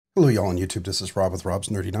Hello y'all on YouTube, this is Rob with Rob's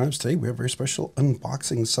Nerdy Knives. Today we have a very special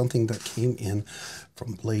unboxing, something that came in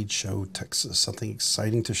from Blade Show, Texas. Something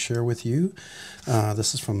exciting to share with you.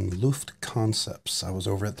 This is from Luft Concepts. I was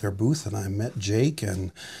over at their booth and I met Jake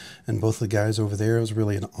and both the guys over there. It was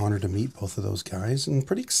really an honor to meet both of those guys and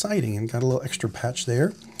pretty exciting, and got a little extra patch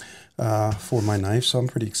there for my knife, so I'm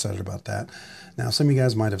pretty excited about that. Now, some of you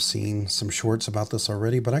guys might have seen some shorts about this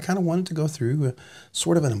already, but I kind of wanted to go through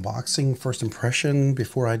sort of an unboxing first impression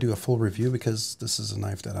before I do a full review, because this is a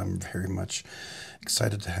knife that I'm very much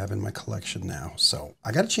excited to have in my collection now. So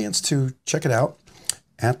I got a chance to check it out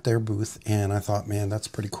at their booth, and I thought, man, that's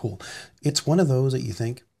pretty cool. It's one of those that you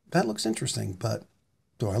think, that looks interesting, but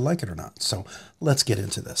do I like it or not? So let's get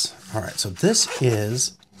into this. All right, so this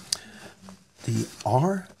is the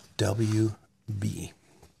RWB.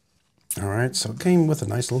 All right, so it came with a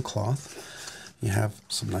nice little cloth. You have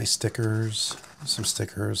some nice stickers,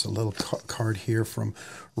 a little card here from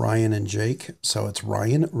Ryan and Jake. So it's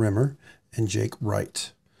Ryan Rimmer and Jake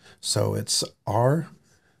Wright. So it's RWB.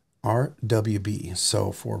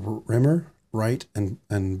 So for Rimmer, Wright,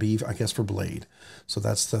 and B, I guess, for Blade. So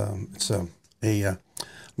that's I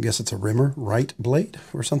guess it's a Rimmer Wright blade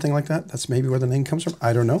or something like that. That's maybe where the name comes from.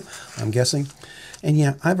 I don't know. I'm guessing. And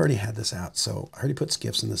yeah, I've already had this out, so I already put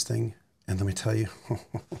skiffs in this thing. And let me tell you,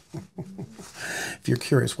 if you're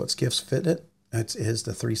curious what skiffs fit it, it is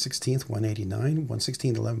the 3/16, 189,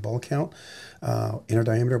 1/16, 11 ball count, inner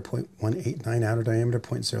diameter 0.189, outer diameter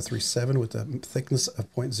 0.037 with a thickness of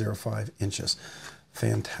 0.05 inches.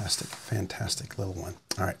 Fantastic, fantastic little one.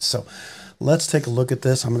 All right, so let's take a look at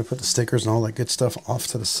this. I'm going to put the stickers and all that good stuff off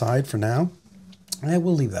to the side for now. I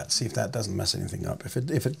will leave that, see if that doesn't mess anything up. If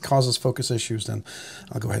it causes focus issues, then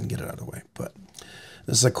I'll go ahead and get it out of the way. But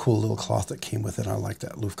this is a cool little cloth that came with it. I like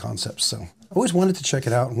that, Luft Concepts. So I always wanted to check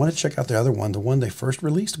it out. I wanted to check out the other one, the one they first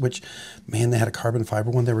released, which, man, they had a carbon fiber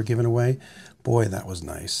one they were giving away. Boy, that was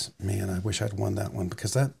nice. Man, I wish I'd won that one,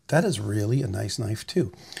 because that is really a nice knife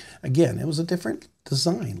too. Again, it was a different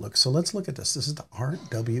design look. So let's look at this. This is the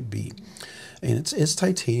RWB, and it's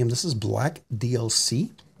titanium. This is black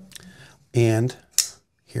DLC, and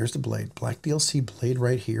here's the blade, black DLC blade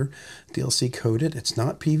right here, DLC coated. It's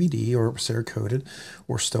not PVD or Cerakoted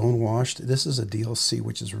or stone washed. This is a DLC,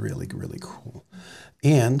 which is really, really cool.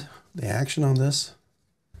 And the action on this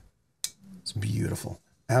is beautiful,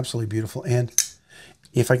 absolutely beautiful. And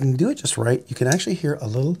if I can do it just right, you can actually hear a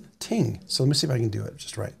little ting. So let me see if I can do it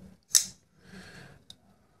just right.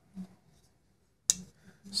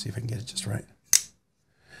 See if I can get it just right.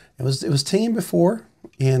 It was tinging before,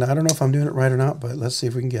 and I don't know if I'm doing it right or not, but let's see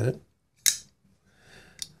if we can get it.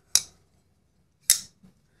 It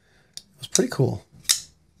was pretty cool.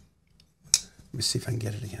 Let me see if I can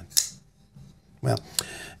get it again. Well,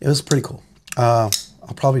 it was pretty cool. I'll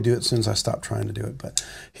probably do it as soon as I stop trying to do it, but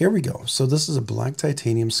here we go. So this is a black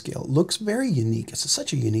titanium scale. It looks very unique. It's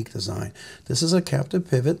such a unique design. This is a captive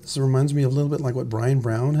pivot. This reminds me a little bit like what Brian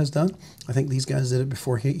Brown has done. I think these guys did it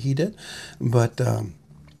before he did, but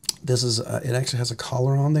this is, it actually has a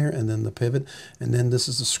collar on there, and then the pivot, and then this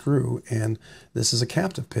is a screw, and this is a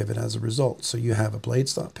captive pivot as a result. So you have a blade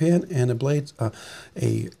stop pin and a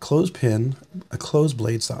closed pin, a closed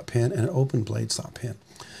blade stop pin, and an open blade stop pin.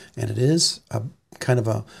 And it is a kind of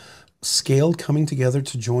a scaled coming together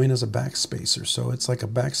to join as a back spacer. So it's like a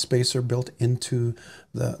back spacer built into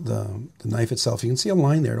the knife itself. You can see a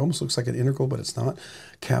line there. It almost looks like an integral, but it's not.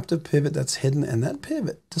 Captive pivot that's hidden, and that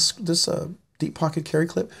pivot, this deep pocket carry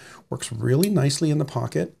clip, works really nicely in the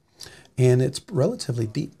pocket, and it's relatively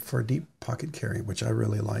deep for a deep pocket carry, which I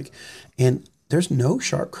really like. And there's no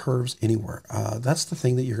sharp curves anywhere. That's the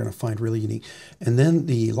thing that you're going to find really unique. And then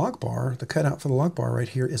the lock bar, the cutout for the lock bar right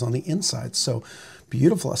here, is on the inside. So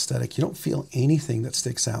beautiful aesthetic. You don't feel anything that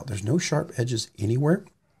sticks out. There's no sharp edges anywhere,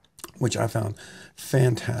 which I found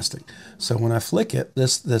fantastic. So when I flick it,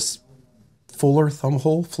 this fuller thumb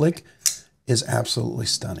hole flick is absolutely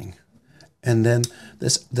stunning. And then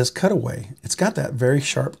this cutaway, it's got that very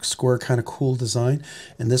sharp, square, kind of cool design.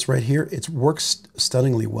 And this right here, it works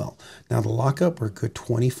stunningly well. Now the lockup, we're a good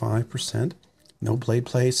 25%. No blade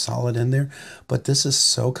play, solid in there. But this is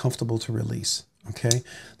so comfortable to release, okay?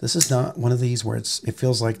 This is not one of these where it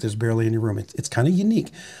feels like there's barely any room. It's kind of unique,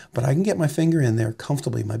 but I can get my finger in there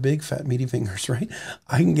comfortably, my big, fat, meaty fingers, right?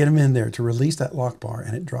 I can get them in there to release that lock bar,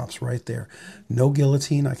 and it drops right there. No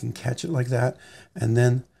guillotine, I can catch it like that, and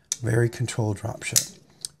then very controlled drop shut.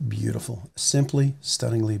 Beautiful. Simply,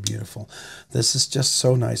 stunningly beautiful. This is just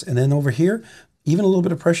so nice. And then over here, even a little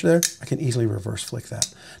bit of pressure there, I can easily reverse flick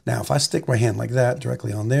that. Now, if I stick my hand like that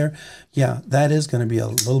directly on there, yeah, that is going to be a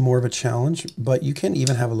little more of a challenge, but you can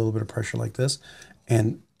even have a little bit of pressure like this,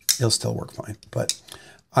 and it'll still work fine. But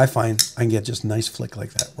I find I can get just nice flick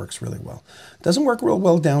like that. Works really well. Doesn't work real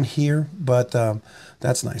well down here, but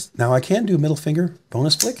that's nice. Now I can do middle finger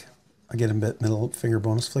bonus flick. I get a middle finger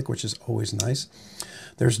bonus flick, which is always nice.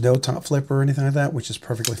 There's no top flip or anything like that, which is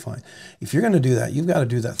perfectly fine. If you're going to do that, you've got to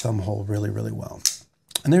do that thumb hole really, really well.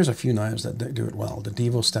 And there's a few knives that do it well. The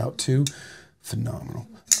Devo Stout 2, phenomenal.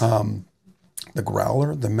 The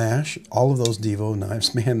Growler, the Mash, all of those Devo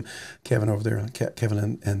knives, man, Kevin over there,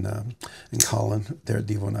 Kevin and Colin, their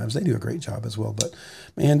Devo knives, they do a great job as well. But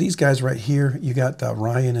man, these guys right here, you got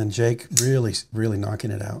Ryan and Jake really, really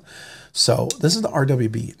knocking it out. So this is the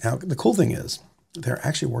RWB. Now, the cool thing is, they're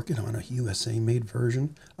actually working on a USA-made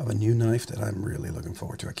version of a new knife that I'm really looking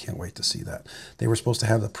forward to. I can't wait to see that. They were supposed to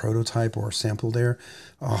have the prototype or sample there.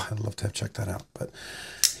 Oh, I'd love to have checked that out. But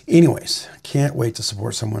anyways, can't wait to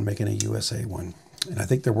support someone making a USA one. And I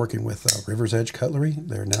think they're working with River's Edge Cutlery.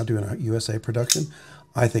 They're now doing a USA production.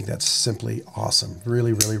 I think that's simply awesome.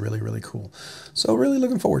 Really, really, really, really cool. So really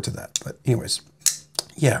looking forward to that. But anyways,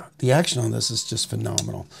 yeah, the action on this is just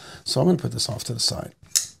phenomenal. So I'm going to put this off to the side.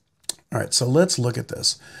 All right, so let's look at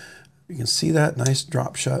this. You can see that nice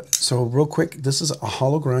drop shot. So real quick, this is a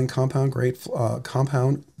hollow grind compound grind,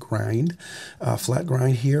 flat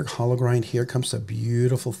grind here, hollow grind here. Comes to a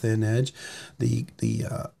beautiful thin edge. The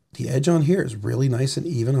edge on here is really nice and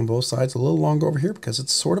even on both sides. A little longer over here because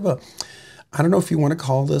it's sort of a, I don't know if you want to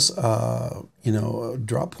call this, you know, a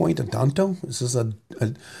drop point, a danto. This is a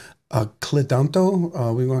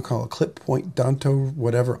clidanto, we want to call it a clip point danto,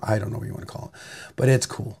 whatever. I don't know what you want to call it, but it's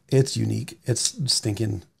cool. It's unique. It's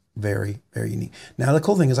stinking very, very unique. Now, the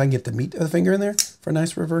cool thing is I can get the meat of the finger in there for a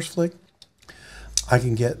nice reverse flick. I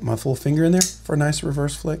can get my full finger in there for a nice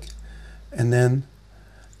reverse flick. And then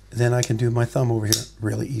I can do my thumb over here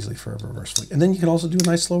really easily for a reverse flick. And then you can also do a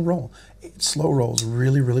nice slow roll. It slow rolls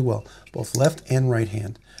really, really well, both left and right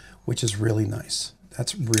hand, which is really nice.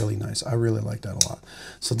 That's really nice. I really like that a lot.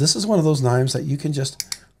 So this is one of those knives that you can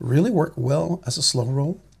just really work well as a slow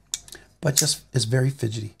roll, but just is very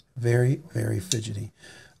fidgety. Very, very fidgety.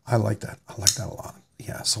 I like that. I like that a lot.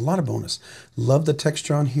 Yeah, so a lot of bonus. Love the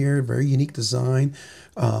texture on here. Very unique design.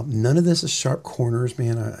 None of this is sharp corners,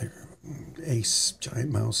 man. Ace, Giant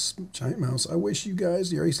Mouse. I wish you guys,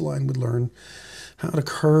 the Ace line, would learn how to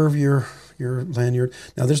curve your lanyard.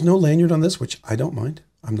 Now, there's no lanyard on this, which I don't mind.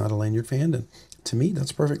 I'm not a lanyard fan, and to me,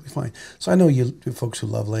 that's perfectly fine. So I know you folks who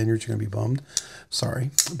love lanyards, you're going to be bummed. Sorry.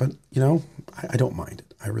 But, you know, I don't mind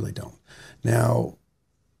it. I really don't. Now,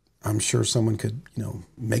 I'm sure someone could, you know,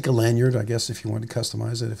 make a lanyard, I guess, if you want to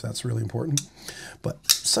customize it, if that's really important. But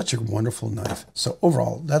such a wonderful knife. So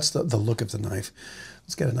overall, that's the look of the knife.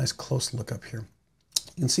 Let's get a nice close look up here.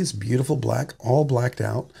 You can see it's beautiful black, all blacked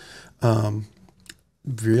out.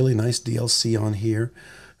 Really nice DLC on here.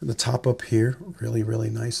 And the top up here, really, really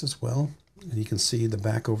nice as well. And you can see the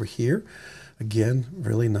back over here. Again,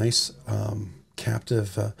 really nice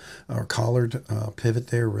captive or collared pivot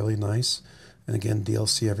there, really nice. And again,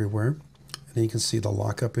 DLC everywhere. And then you can see the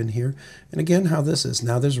lockup in here. And again, how this is.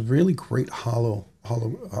 Now there's really great hollow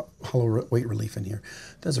weight relief in here.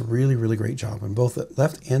 Does a really, really great job on both the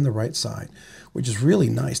left and the right side, which is really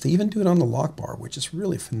nice. They even do it on the lock bar, which is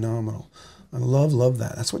really phenomenal. I love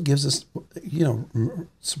that. That's what gives us, you know,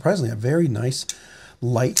 surprisingly, a very nice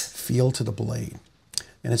light feel to the blade.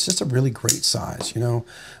 And it's just a really great size, you know.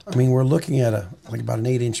 I mean, we're looking at like about an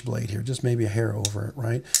 8-inch blade here, just maybe a hair over it,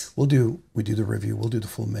 right? We do the review, we'll do the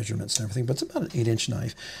full measurements and everything, but it's about an 8-inch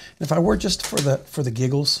knife. And if I were just for the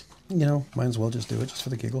giggles, you know, might as well just do it just for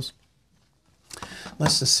the giggles.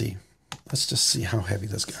 Let's just see. Let's just see how heavy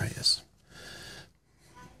this guy is.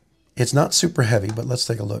 It's not super heavy, but let's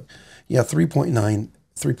take a look. Yeah,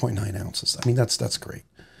 3.9 ounces. I mean, that's great.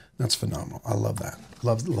 That's phenomenal. I love that.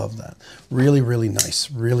 Love that. Really, really nice.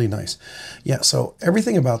 Really nice. Yeah, so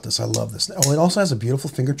everything about this, I love this. Oh, it also has a beautiful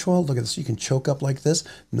finger choil. Look at this. You can choke up like this.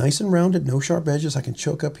 Nice and rounded, no sharp edges. I can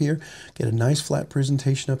choke up here, get a nice flat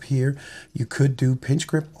presentation up here. You could do pinch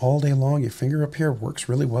grip all day long. Your finger up here works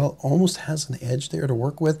really well. Almost has an edge there to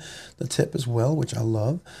work with. The tip as well, which I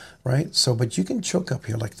love, right? So, but you can choke up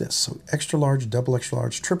here like this. So extra large, double extra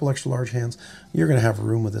large, triple extra large hands. You're going to have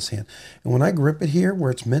room with this hand. And when I grip it here where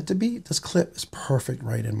it's meant to be, this clip is perfect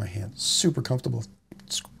right in my hand. Super comfortable.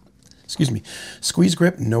 Excuse me. Squeeze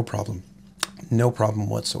grip, no problem. No problem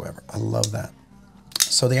whatsoever. I love that.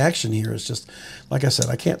 So the action here is just, like I said,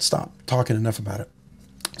 I can't stop talking enough about it.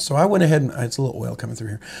 So I went ahead and, it's a little oil coming through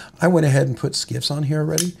here. I went ahead and put Skiffs on here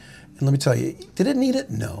already. And let me tell you, did it need it?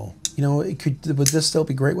 No. You know, would this still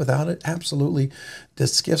be great without it? Absolutely.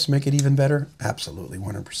 Does Skiffs make it even better? Absolutely,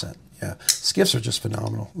 100%. Yeah, Skiffs are just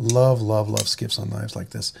phenomenal. Love Skiffs on knives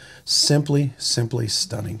like this. Simply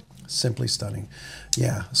stunning. simply stunning.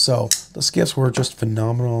 Yeah, so the skiffs were just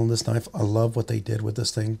phenomenal on this knife. I love what they did with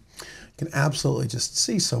this thing. You can absolutely just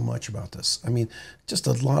see so much about this. I mean, just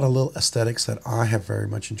a lot of little aesthetics that I have very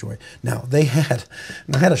much enjoyed. Now, they had,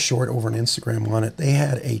 and I had a short over on Instagram on it, they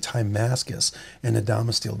had a Damascus and a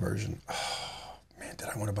Damasteel version. Oh, man, did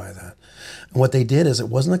I want to buy that. And what they did is it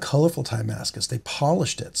wasn't a colorful Damascus. They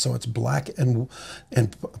polished it, so it's black and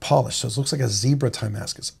polished. So it looks like a zebra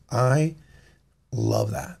Damascus. I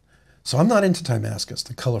love that. So I'm not into Damascus,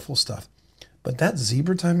 the colorful stuff. But that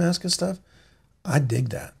zebra Damascus stuff, I dig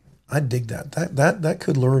that. I dig that. That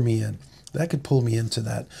could lure me in. That could pull me into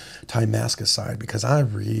that Damascus side because I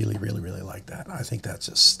really, really, really like that. I think that's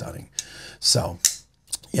just stunning. So,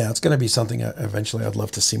 yeah, it's going to be something eventually I'd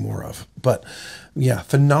love to see more of. But, yeah,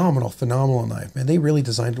 phenomenal, phenomenal knife. Man, they really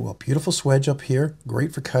designed it well. Beautiful swedge up here.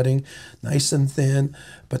 Great for cutting. Nice and thin,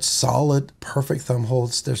 but solid, perfect thumb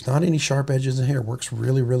holds. There's not any sharp edges in here. Works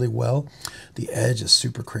really, really well. The edge is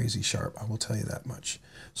super crazy sharp. I will tell you that much.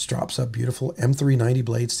 Strops up beautiful. M390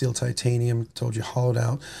 blade steel titanium. Told you hollowed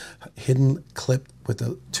out. Hidden clip with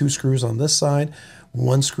the 2 screws on this side.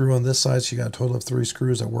 1 screw on this side. So you got a total of 3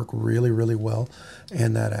 screws that work really, really well.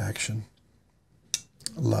 And that action.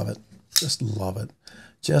 Love it. Just love it.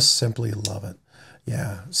 Just simply love it.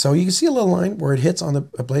 Yeah. So you can see a little line where it hits on the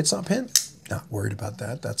blade stop pin. Not worried about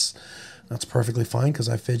that. That's perfectly fine because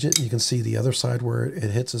I fidget. You can see the other side where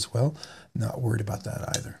it hits as well. Not worried about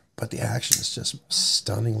that either. But the action is just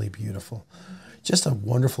stunningly beautiful. Just a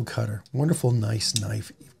wonderful cutter. Wonderful, nice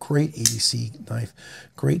knife. Great ADC knife.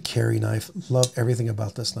 Great carry knife. Love everything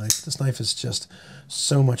about this knife. This knife is just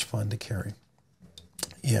so much fun to carry.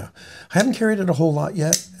 Yeah, I haven't carried it a whole lot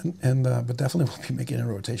yet, but definitely will be making a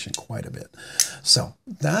rotation quite a bit. So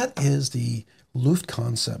that is the Luft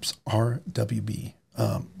Concepts RWB.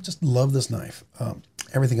 Just love this knife.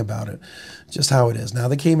 Everything about it, just how it is. Now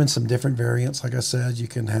they came in some different variants. Like I said, you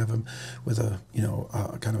can have them with a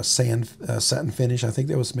kind of a satin finish. I think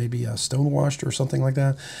there was maybe a stone washed or something like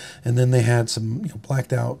that, and then they had some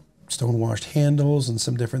blacked out stone washed handles and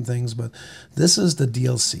some different things. But this is the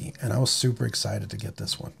DLC, and I was super excited to get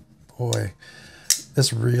this one. Boy,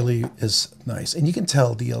 this really is nice, and you can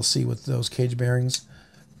tell DLC with those cage bearings.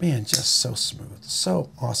 Man, just so smooth, so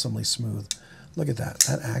awesomely smooth. Look at that.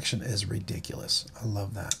 That action is ridiculous. I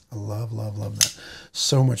love that. I love, love, love that.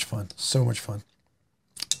 So much fun. So much fun.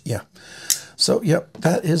 Yeah. So, yep,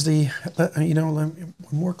 that is the, one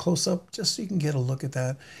more close up just so you can get a look at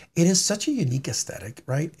that. It is such a unique aesthetic,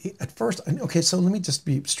 right? At first, okay, so let me just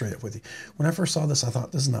be straight up with you. When I first saw this, I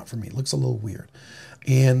thought, this is not for me. It looks a little weird.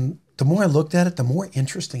 And the more I looked at it, the more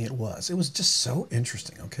interesting it was. It was just so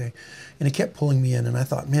interesting, okay? And it kept pulling me in, and I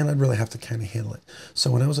thought, man, I'd really have to kind of handle it. So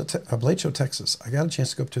when I was at Blade Show, Texas, I got a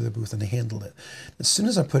chance to go up to the booth, and they handled it. As soon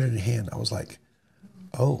as I put it in hand, I was like,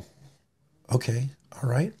 oh, okay, all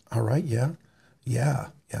right, yeah,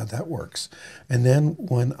 that works. And then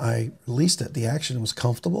when I released it, the action was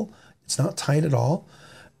comfortable. It's not tight at all.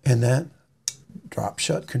 And that drop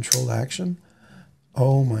shut controlled action,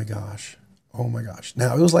 oh my gosh. Oh my gosh.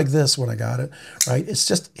 Now, it was like this when I got it, right? It's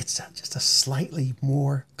just a slightly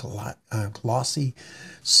more glossy,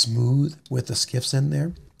 smooth with the skiffs in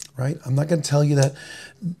there, right? I'm not going to tell you that,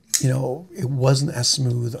 it wasn't as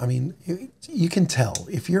smooth. I mean, you can tell.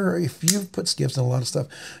 If you've put skiffs in a lot of stuff,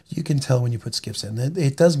 you can tell when you put skiffs in.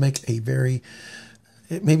 It does make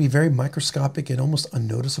it may be very microscopic and almost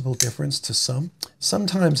unnoticeable difference to some.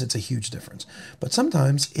 Sometimes it's a huge difference, but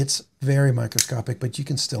sometimes it's very microscopic, but you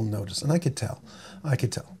can still notice. And I could tell.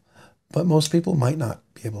 But most people might not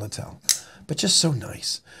be able to tell. But just so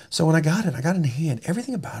nice. So when I got it in hand.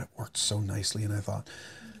 Everything about it worked so nicely, and I thought,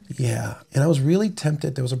 yeah. And I was really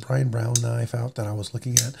tempted. There was a Brian Brown knife out that I was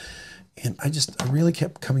looking at, and I really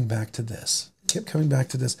kept coming back to this.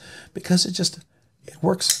 Because it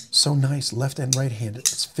works so nice, left and right handed.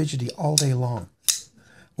 It's fidgety all day long.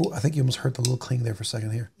 Oh, I think you almost heard the little cling there for a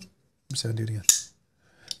second here. Let me see if I can do it again.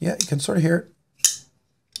 Yeah, you can sort of hear it.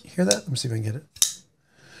 Hear that? Let me see if I can get it.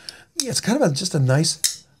 Yeah, it's kind of just a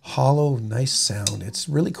nice, hollow, nice sound. It's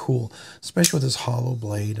really cool, especially with this hollow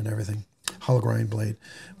blade and everything. Hollow grind blade,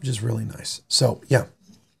 which is really nice. So, yeah.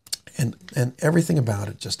 And everything about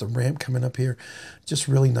it, just the ramp coming up here, just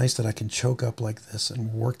really nice that I can choke up like this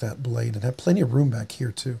and work that blade and have plenty of room back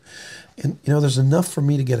here too. And there's enough for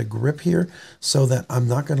me to get a grip here so that I'm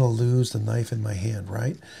not going to lose the knife in my hand,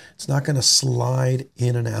 right? It's not going to slide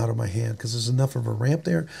in and out of my hand because there's enough of a ramp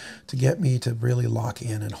there to get me to really lock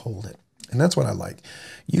in and hold it. And that's what I like.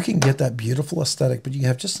 You can get that beautiful aesthetic, but you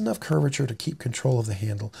have just enough curvature to keep control of the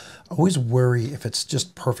handle. I always worry if it's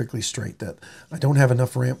just perfectly straight that I don't have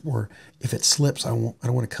enough ramp, or if it slips, I don't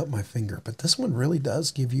want to cut my finger. But this one really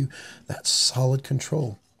does give you that solid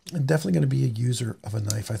control. And definitely going to be a user of a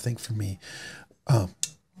knife, I think, for me.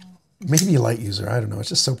 Maybe a light user. I don't know. It's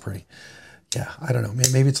just so pretty. Yeah, I don't know.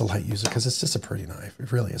 Maybe it's a light user because it's just a pretty knife.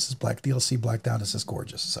 It really is. This black DLC blacked out. It's just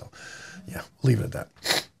gorgeous. So, yeah, we'll leave it at that.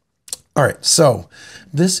 All right, so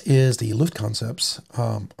this is the Luft Concepts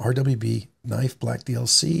RWB knife, black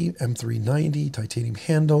DLC, M390, titanium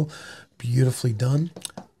handle, beautifully done.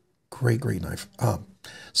 Great, great knife.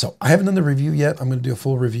 So I haven't done the review yet. I'm going to do a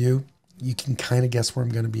full review. You can kind of guess where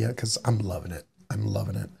I'm going to be at because I'm loving it. I'm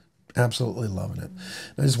loving it. Absolutely loving it.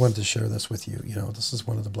 And I just wanted to share this with you. You know, this is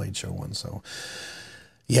one of the Blade Show ones. So,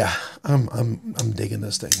 yeah, I'm digging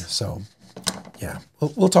this thing. So, yeah,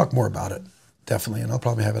 we'll talk more about it. Definitely, and I'll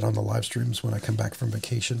probably have it on the live streams when I come back from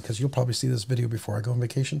vacation, because you'll probably see this video before I go on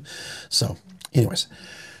vacation. So, anyways,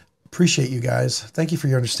 appreciate you guys. Thank you for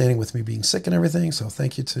your understanding with me being sick and everything. So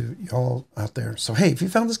thank you to y'all out there. So, hey, if you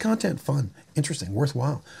found this content fun, interesting,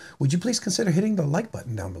 worthwhile, would you please consider hitting the like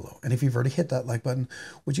button down below? And if you've already hit that like button,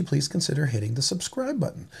 would you please consider hitting the subscribe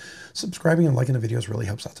button? Subscribing and liking the videos really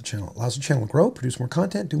helps out the channel. It allows the channel to grow, produce more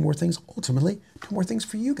content, do more things, ultimately do more things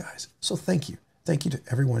for you guys. So thank you. Thank you to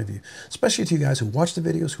every one of you, especially to you guys who watch the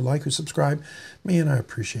videos, who like, who subscribe. Man, I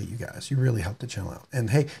appreciate you guys. You really help the channel out. And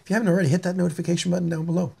hey, if you haven't already, hit that notification button down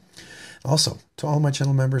below. Also, to all my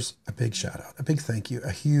channel members, a big shout out, a big thank you, a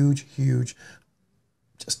huge, huge,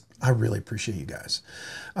 I really appreciate you guys.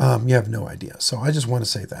 You have no idea. So I just want to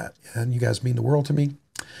say that. And you guys mean the world to me.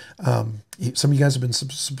 Some of you guys have been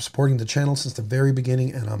supporting the channel since the very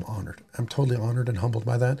beginning, and I'm honored. I'm totally honored and humbled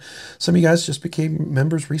by that. Some of you guys just became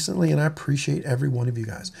members recently, and I appreciate every one of you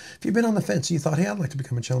guys. If you've been on the fence and you thought, hey, I'd like to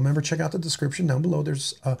become a channel member, check out the description down below.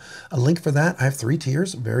 There's a link for that. I have 3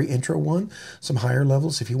 tiers, a very intro one, some higher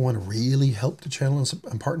levels if you want to really help the channel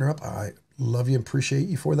and partner up. I love you and appreciate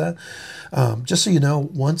you for that. Just so you know,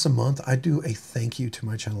 once a month, I do a thank you to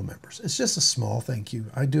my channel members. It's just a small thank you.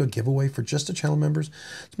 I do a giveaway for just the channel members.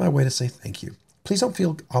 It's my way to say thank you. Please don't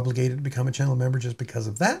feel obligated to become a channel member just because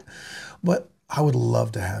of that, but I would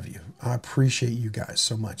love to have you. I appreciate you guys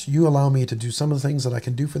so much. You allow me to do some of the things that I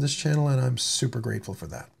can do for this channel, and I'm super grateful for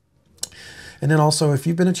that. And then also, if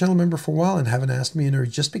you've been a channel member for a while and haven't asked me, or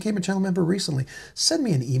just became a channel member recently, send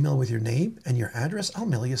me an email with your name and your address. I'll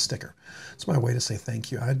mail you a sticker. It's my way to say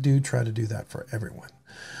thank you. I do try to do that for everyone.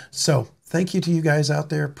 So thank you to you guys out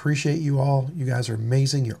there. Appreciate you all. You guys are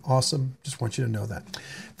amazing. You're awesome. Just want you to know that.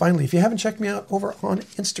 Finally, if you haven't checked me out over on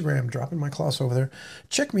Instagram, dropping my claws over there,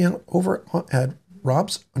 check me out over at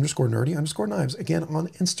Robs_nerdy_knives, again on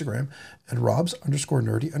Instagram, and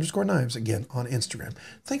Robs_nerdy_knives, again on Instagram.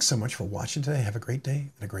 Thanks so much for watching today. Have a great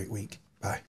day and a great week. Bye.